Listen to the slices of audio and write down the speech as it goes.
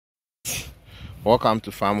Welcome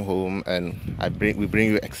to Farm Home, and we bring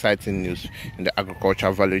you exciting news in the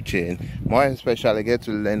agriculture value chain. More especially, get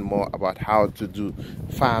to learn more about how to do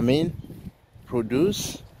farming,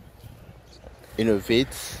 produce,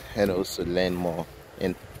 innovate, and also learn more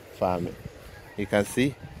in farming. You can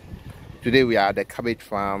see today we are at the cabbage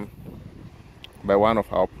farm by one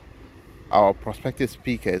of our prospective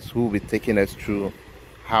speakers who will be taking us through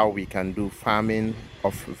how we can do farming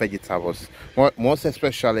of vegetables, most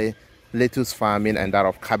especially lettuce farming and that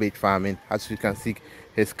of cabbage farming. As you can see,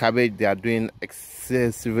 his cabbage, they are doing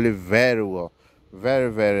excessively very well,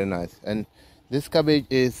 very nice. And this cabbage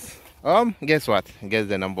is guess what, guess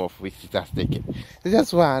the number of weeks it has taken. It's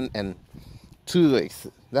just 1 and 2 weeks.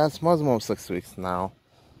 That's maximum 6 weeks now.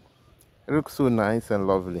 It looks so nice and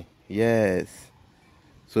lovely. Yes,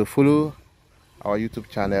 so follow our YouTube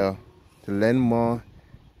channel to learn more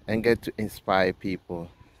and get to inspire people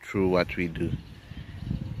through what we do.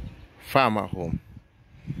 Farmer Home,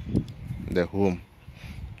 the home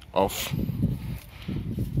of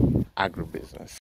agribusiness.